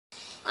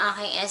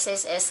aking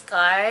SSS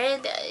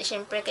card.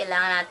 Siyempre,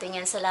 kailangan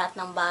natin yan sa lahat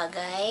ng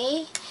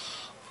bagay.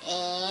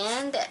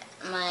 And,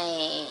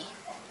 my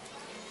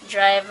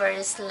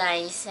driver's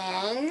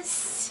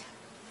license.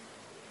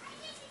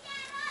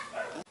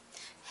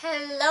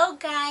 Hello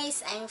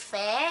guys! I'm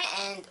Fe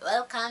and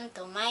welcome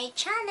to my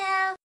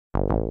channel!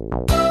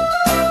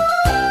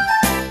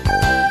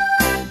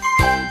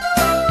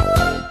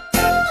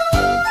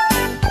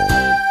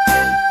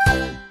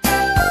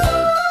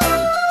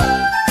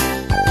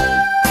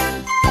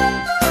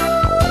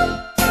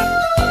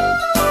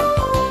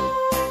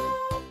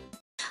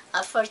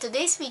 For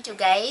today's video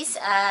guys,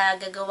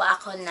 gagawa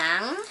ako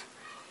ng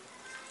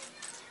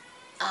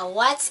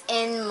what's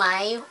in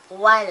my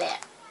wallet.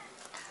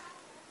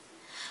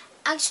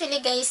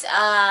 Actually guys,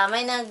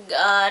 may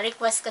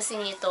nag-request kasi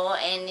nito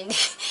and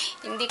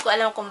hindi ko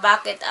alam kung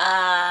bakit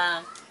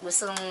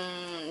gustong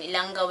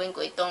nilang gawin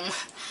ko itong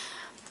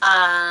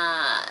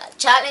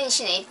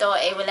challenge na ito.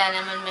 Wala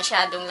naman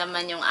masyadong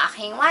laman yung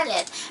aking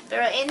wallet.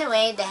 Pero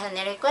anyway, dahil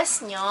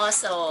na-request nyo,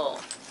 so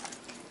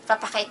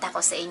papakita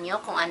ko sa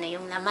inyo kung ano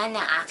yung laman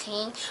ng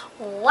aking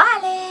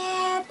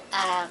wallet.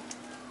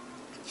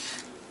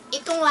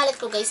 Itong wallet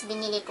ko guys,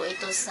 binili ko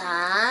ito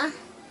sa,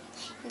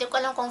 hindi ko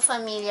alam kung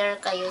familiar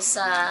kayo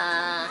sa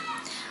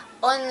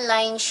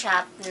online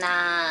shop na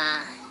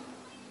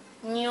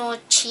New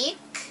Chic.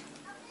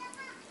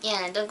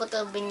 Yan, doon ko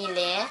ito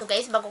binili. So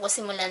guys, bago ko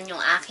simulan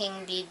yung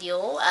aking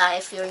video,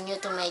 if you're new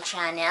to my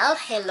channel,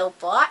 hello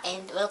po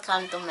and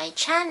welcome to my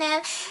channel.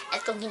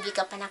 At kung hindi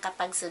ka pa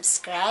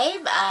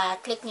nakapag-subscribe,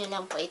 click nyo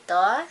lang po ito.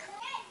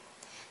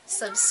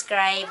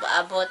 Subscribe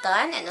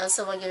button, and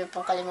also huwag nyo rin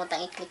pong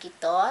kalimutang i-click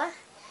ito.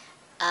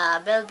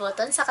 Bell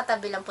button, sa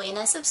katabi lang po yun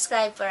ang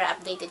subscribe para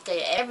updated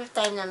kayo every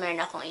time na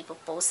meron akong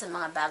ipopost sa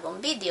mga bagong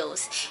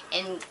videos.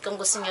 And kung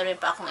gusto nyo rin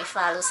pa akong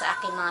i-follow sa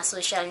aking mga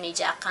social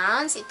media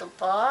accounts, ito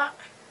po.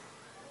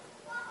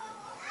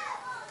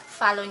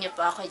 Follow nyo po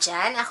ako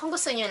dyan. Kung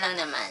gusto nyo lang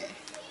naman.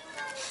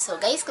 So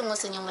guys, kung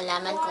gusto nyo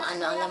malaman kung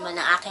ano ang laman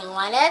ng aking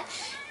wallet,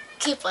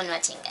 keep on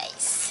watching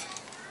guys.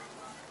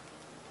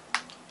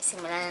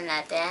 Simulan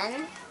na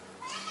natin.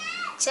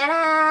 Tcharam!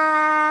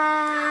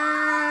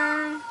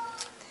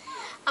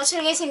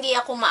 Actually guys, hindi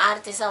ako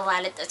maarte sa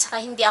wallet at saka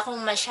hindi ako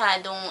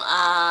masyadong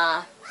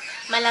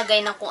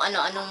malagay ng kung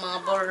ano-anong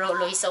mga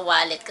boroloy sa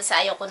wallet kasi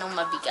ayoko nang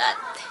mabigat.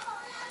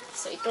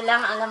 So ito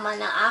lang ang laman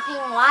ng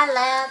aking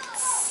wallet.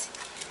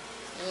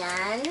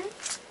 Yan.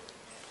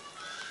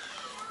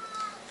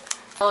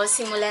 So,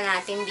 simulan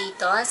natin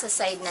dito sa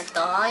side na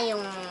to,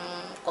 yung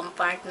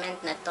compartment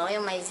na to,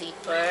 yung may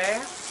zipper.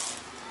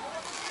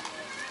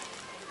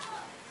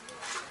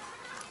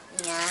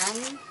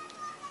 Yan.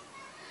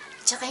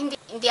 Tsaka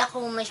hindi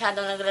ako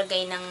masyadong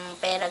naglagay ng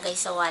pera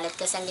guys sa wallet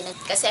kasi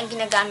ang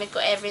ginagamit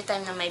ko every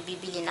time na may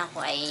bibilin ako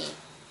ay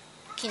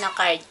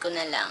kinakard ko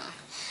na lang.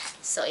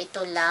 So,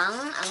 ito lang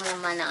ang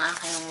laman ng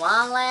aking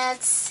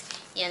wallets.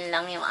 Yan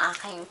lang yung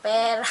aking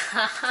pera.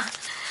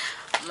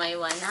 May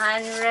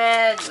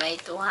 100, may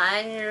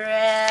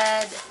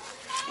 200,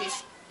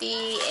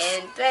 50,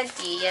 and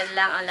 20. Yan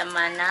lang ang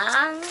laman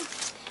ng,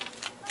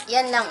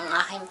 yan lang ang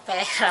aking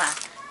pera.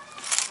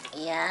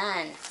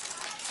 Yan.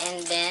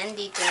 And then,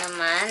 dito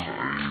naman,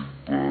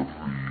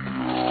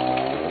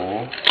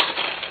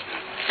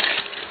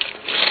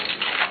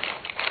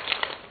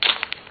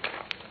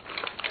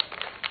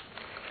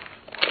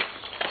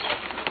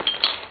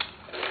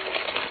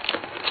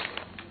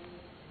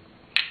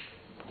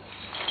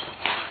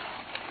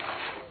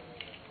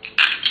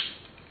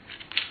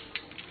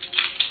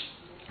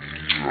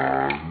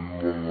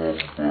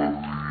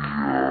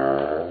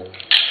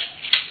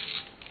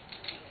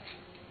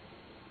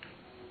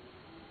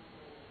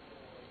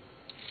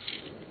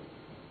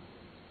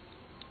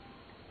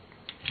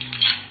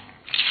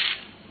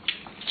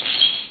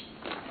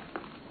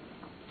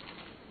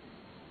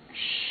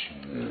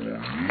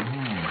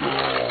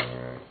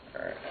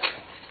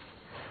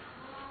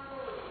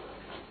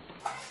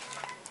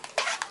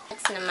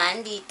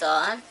 naman dito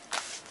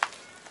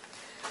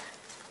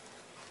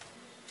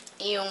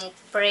yung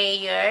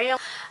prayer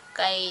yung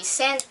kay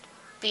Saint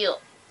Pio.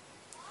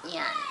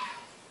 Yan.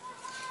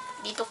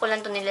 Dito ko lang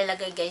to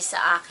nilalagay guys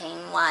sa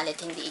aking wallet.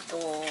 Hindi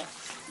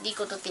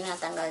ko to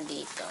tinatanggal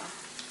dito.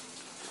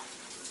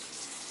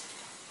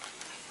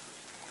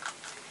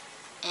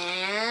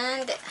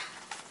 And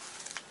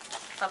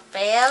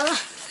papel.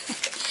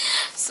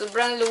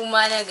 Sobrang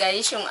luma na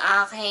guys yung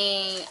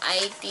aking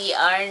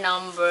ITR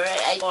number,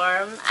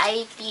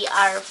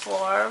 ITR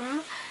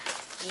form.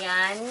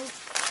 Yan.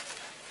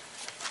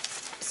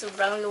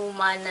 Sobrang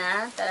luma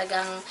na.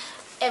 Talagang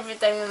every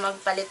time na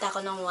magpalit ako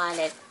ng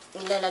wallet,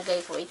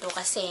 nilalagay ko ito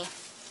kasi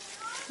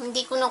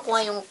hindi ko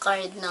nakuha yung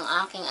card ng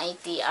aking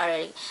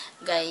ITR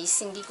guys.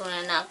 Hindi ko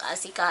na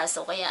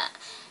nakaasikaso kaya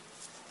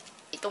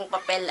itong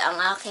papel ang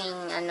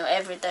aking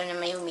every time na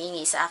may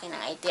humingi sa akin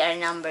ng ITR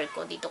number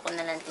ko, dito ko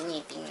na lang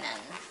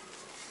tinitingnan.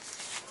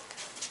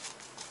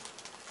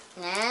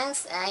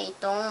 Next ay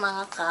itong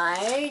mga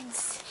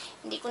cards.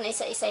 Hindi ko na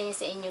isa-isa yun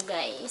sa inyo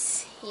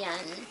guys.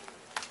 Yan.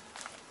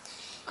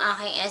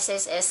 aking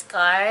SSS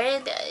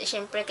card.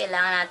 Siyempre,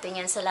 kailangan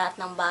natin yan sa lahat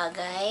ng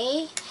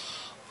bagay.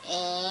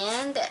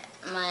 And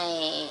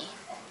my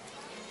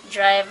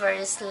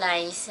driver's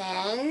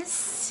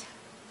license.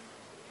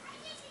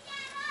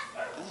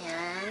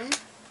 Yan.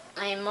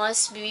 My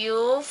Most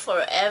View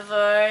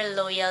Forever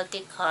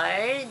loyalty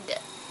card.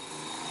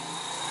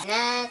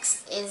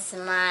 Next is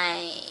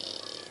my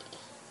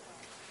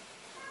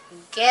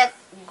Get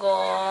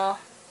Go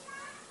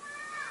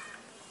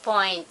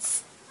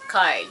points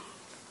card.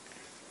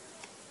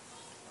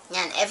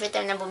 Yan, every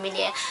time na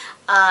bumili,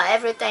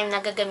 every time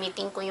na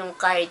gagamitin ko yung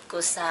card ko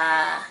sa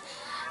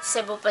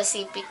Cebu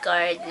Pacific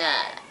card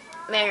na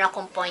meron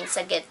akong points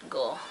sa Get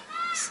Go.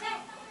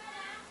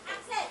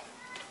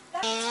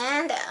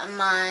 And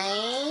my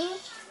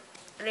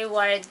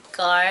reward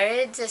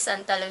card sa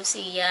Santa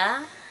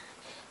Lucia.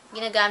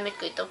 Ginagamit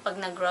ko ito pag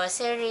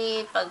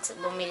nag-grocery, pag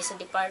bumili sa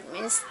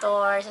department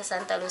store, sa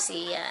Santa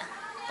Lucia.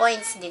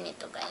 Points din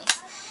ito,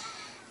 guys.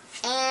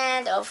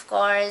 And, of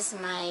course,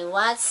 my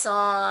WHATS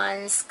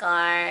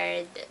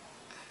card.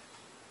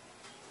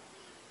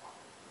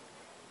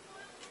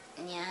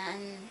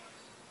 Yan.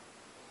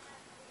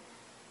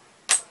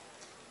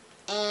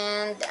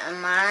 And,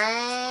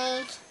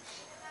 my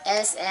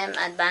SM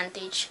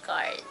Advantage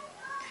card.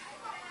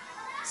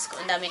 So,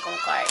 ang dami kong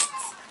cards.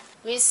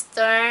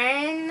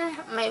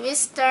 My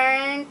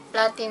Western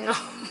Platinum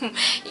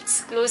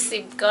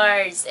exclusive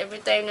cards.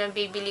 Every time na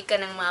bibili ka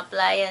ng mga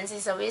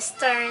appliances sa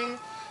Western,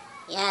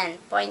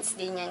 yan, points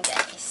din yan,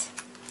 guys.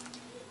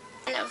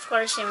 And of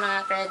course, yung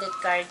mga credit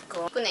card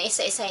ko. Kung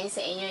naisa-isahin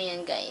sa inyo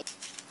yan, guys.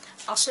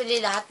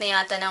 Actually, lahat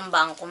na yata ng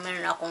bangko,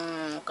 meron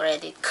akong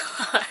credit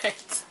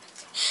cards.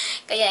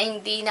 Kaya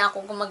hindi na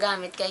ako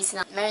gumagamit, guys.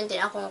 Meron din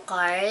akong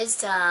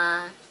cards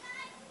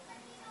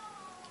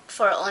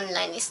for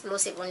online,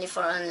 exclusive only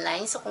for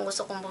online. So, kung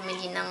gusto kong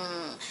bumili ng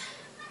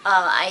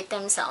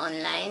item sa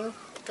online,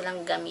 ito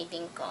lang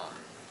gamitin ko.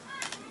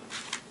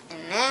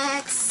 And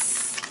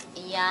next,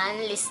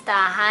 yan,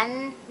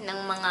 listahan ng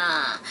mga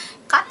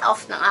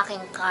cut-off ng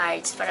aking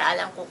cards para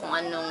alam ko kung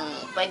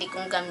anong pwede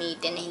kong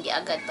gamitin na hindi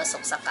agad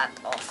pasok sa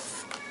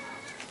cut-off.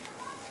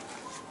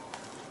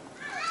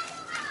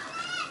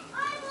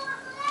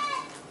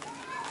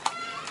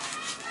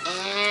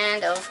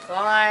 And of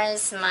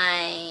course,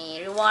 my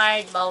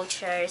reward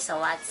voucher sa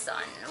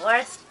Watson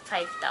worth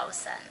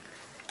 5,000.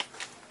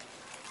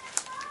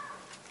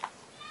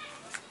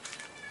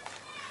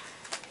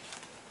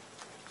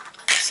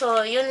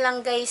 So, yun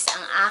lang, guys,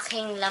 ang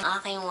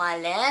aking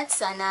wallet.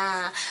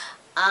 Sana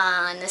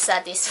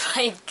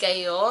nasatisfied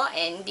kayo.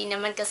 And hindi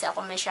naman kasi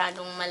ako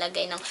masyadong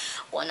malagay ng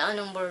kung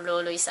ano-anong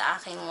burloloy sa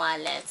aking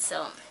wallet.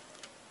 So,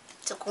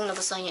 kung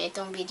nagustuhan nyo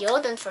itong video,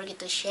 don't forget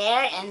to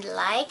share and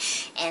like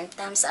and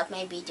thumbs up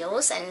my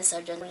videos. And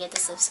so, don't forget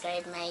to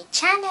subscribe my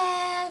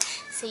channel.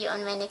 See you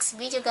on my next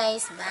video,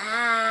 guys.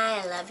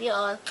 Bye! I love you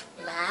all.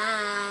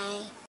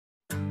 Bye!